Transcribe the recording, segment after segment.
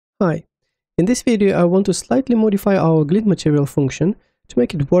Hi, in this video I want to slightly modify our glint material function to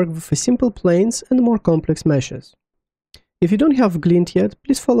make it work with simple planes and more complex meshes. If you don't have glint yet,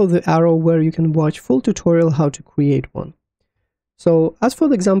 please follow the arrow where you can watch full tutorial how to create one. So as for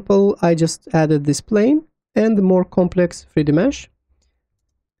the example, I just added this plane and the more complex 3D mesh.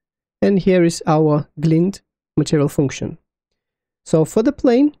 And here is our glint material function. So for the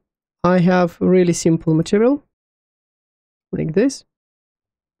plane, I have a really simple material like this,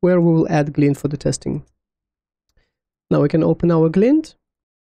 where we will add glint for the testing. Now we can open our glint.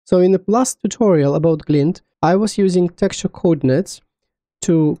 So in the last tutorial about glint, I was using texture coordinates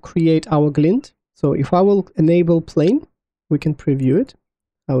to create our glint. So if I will enable plane, we can preview it,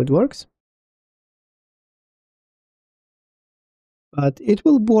 how it works. But it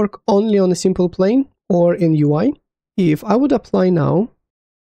will work only on a simple plane or in UI. If I would apply now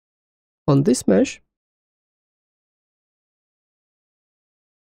on this mesh,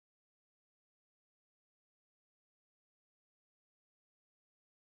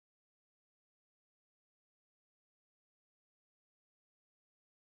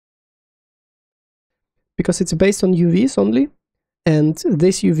 because it's based on UVs only, and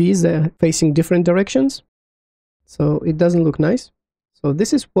these UVs are facing different directions, so it doesn't look nice. So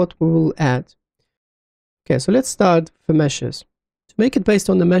this is what we will add. Okay, so let's start the meshes. To make it based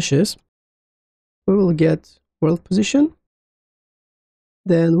on the meshes, we will get world position,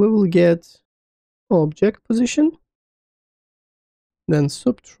 then we will get object position, then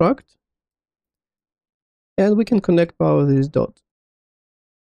subtract, and we can connect power this dot.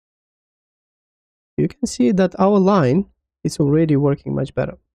 You can see that our line is already working much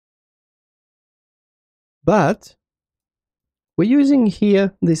better. But we're using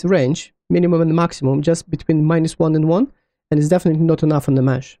here this range, minimum and maximum, just between -1 and 1, and it's definitely not enough on the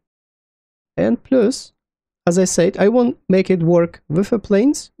mesh. And plus, as I said, I won't make it work with the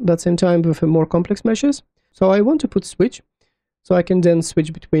planes, but at the same time with the more complex meshes. So I want to put switch, so I can then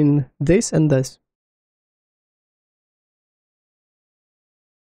switch between this and this.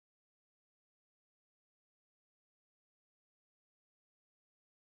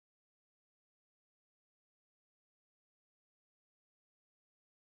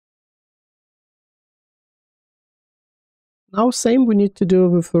 Now same we need to do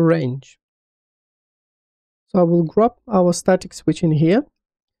with the range. So I will grab our static switch in here,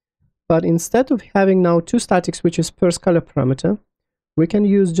 but instead of having now two static switches per scalar parameter, we can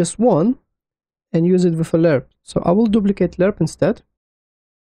use just one and use it with a lerp. So I will duplicate lerp instead.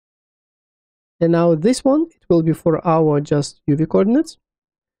 And now this one, it will be for our just UV coordinates.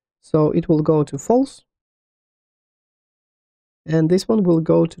 So it will go to false. And this one will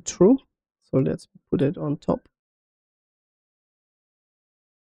go to true. So let's put it on top.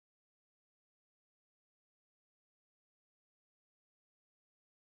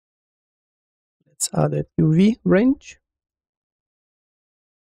 Let's add a UV range.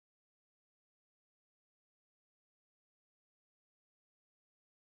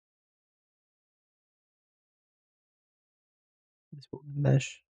 This will be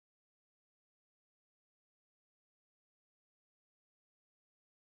mesh.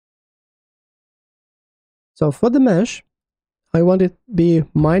 So for the mesh, I want it to be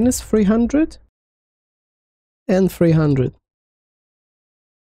 -300 and 300.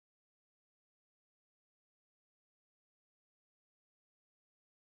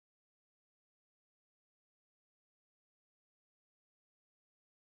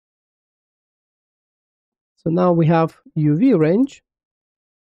 So now we have UV range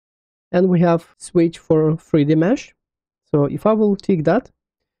and we have switch for 3D mesh. So if I will tick that,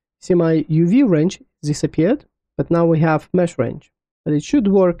 see my UV range disappeared, but now we have mesh range. But it should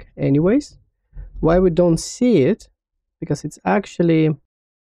work anyways. Why we don't see it? Because it's actually,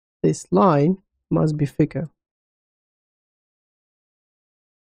 this line must be thicker.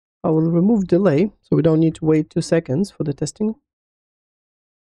 I will remove delay, so we don't need to wait 2 seconds for the testing.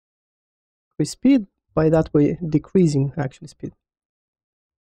 Increase speed, by that way decreasing actually speed.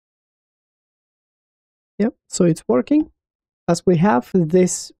 Yep, so it's working. As we have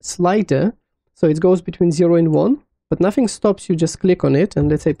this slider, so it goes between 0 and 1, but nothing stops you, just click on it and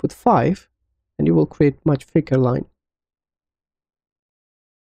let's say put 5, and you will create much thicker line.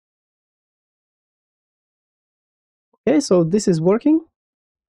 Okay, so this is working.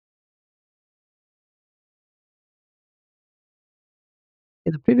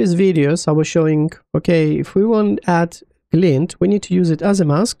 In the previous videos, I was showing, okay, if we want to add glint, we need to use it as a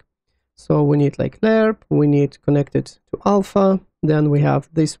mask. So we need like lerp, we need connected to alpha, then we have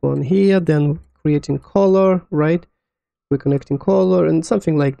this one here, then creating color, right? We're connecting color and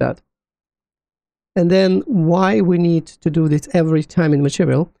something like that. And then why we need to do this every time in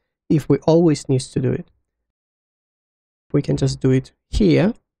material if we always need to do it. We can just do it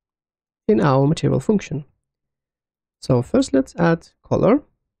here in our material function. So first let's add color.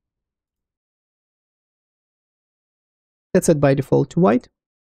 Let's set by default to white.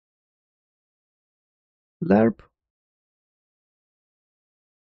 Lerp.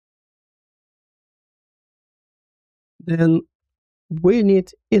 Then we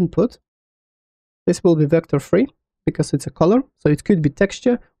need input. This will be vector free because it's a color. So it could be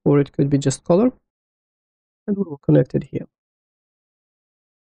texture or it could be just color. And we will connect it here.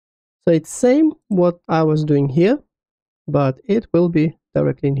 So it's same what I was doing here, but it will be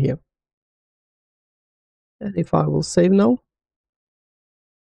directly in here. And if I will save now,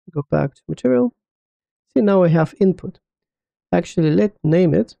 go back to material, see now I have input. Actually, let's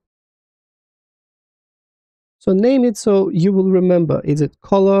name it. So name it so you will remember, is it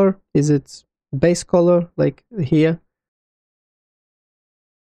color, is it base color, like here.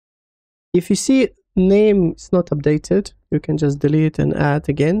 If you see name is not updated, you can just delete and add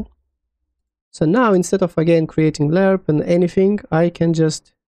again. So now instead of again creating lerp and anything, I can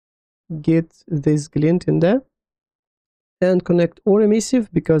just get this glint in there and connect or emissive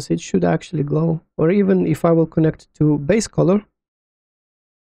because it should actually glow. Or even if I will connect to base color,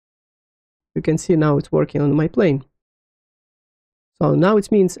 you can see now it's working on my plane. So now it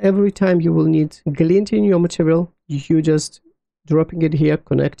means every time you will need glint in your material, you just dropping it here,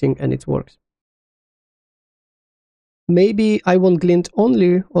 connecting, and it works. Maybe I want glint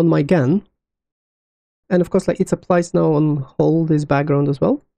only on my gun. And of course, like it applies now on whole this background as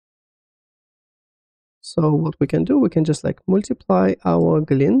well. So what we can do, we can just like multiply our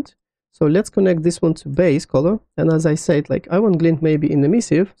glint. So let's connect this one to base color. And as I said, like I want glint maybe in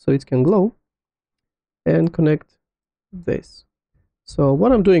emissive so it can glow. And connect this. So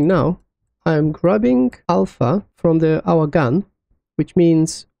what I'm doing now, I'm grabbing alpha from our gun, which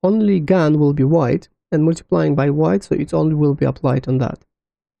means only gun will be white, and multiplying by white, so it only will be applied on that.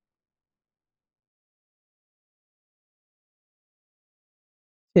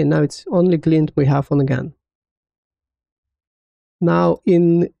 Okay, now it's only glint we have on the gun. Now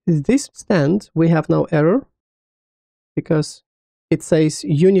in this stand, we have now error because it says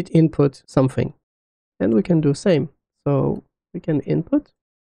unit input something. And we can do same. So we can input.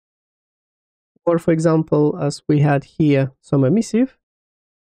 Or for example, as we had here some emissive,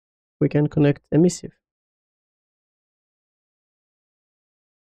 we can connect emissive.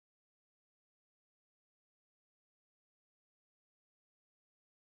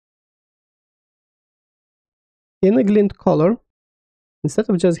 In a glint color, instead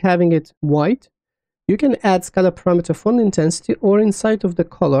of just having it white, you can add scalar parameter font intensity or inside of the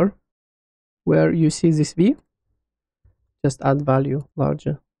color where you see this V, just add value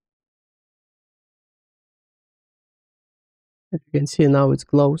larger. As you can see now it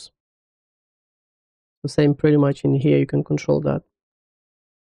glows. So same pretty much in here, you can control that.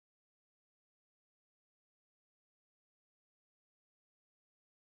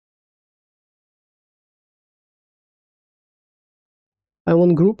 I want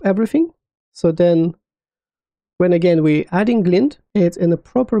to group everything. So then when again we're adding glint, it's in a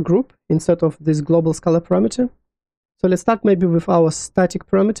proper group instead of this global scalar parameter. So let's start maybe with our static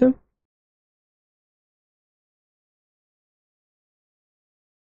parameter.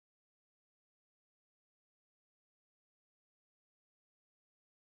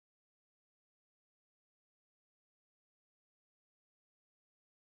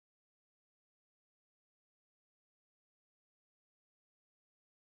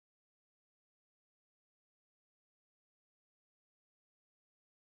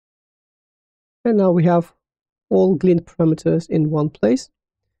 And now we have all glint parameters in one place.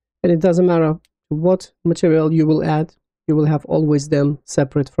 And it doesn't matter what material you will add, you will have always them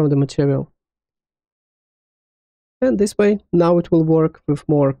separate from the material. And this way, now it will work with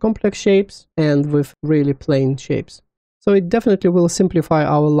more complex shapes and with really plain shapes. So it definitely will simplify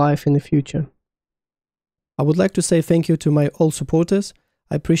our life in the future. I would like to say thank you to my all supporters.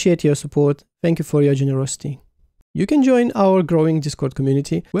 I appreciate your support. Thank you for your generosity. You can join our growing Discord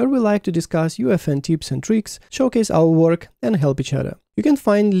community where we like to discuss UEFN tips and tricks, showcase our work and help each other. You can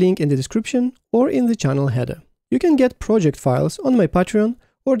find link in the description or in the channel header. You can get project files on my Patreon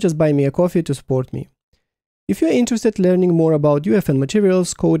or just buy me a coffee to support me. If you're interested in learning more about UEFN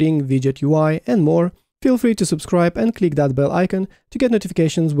materials, coding, widget UI and more, feel free to subscribe and click that bell icon to get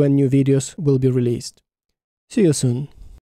notifications when new videos will be released. See you soon.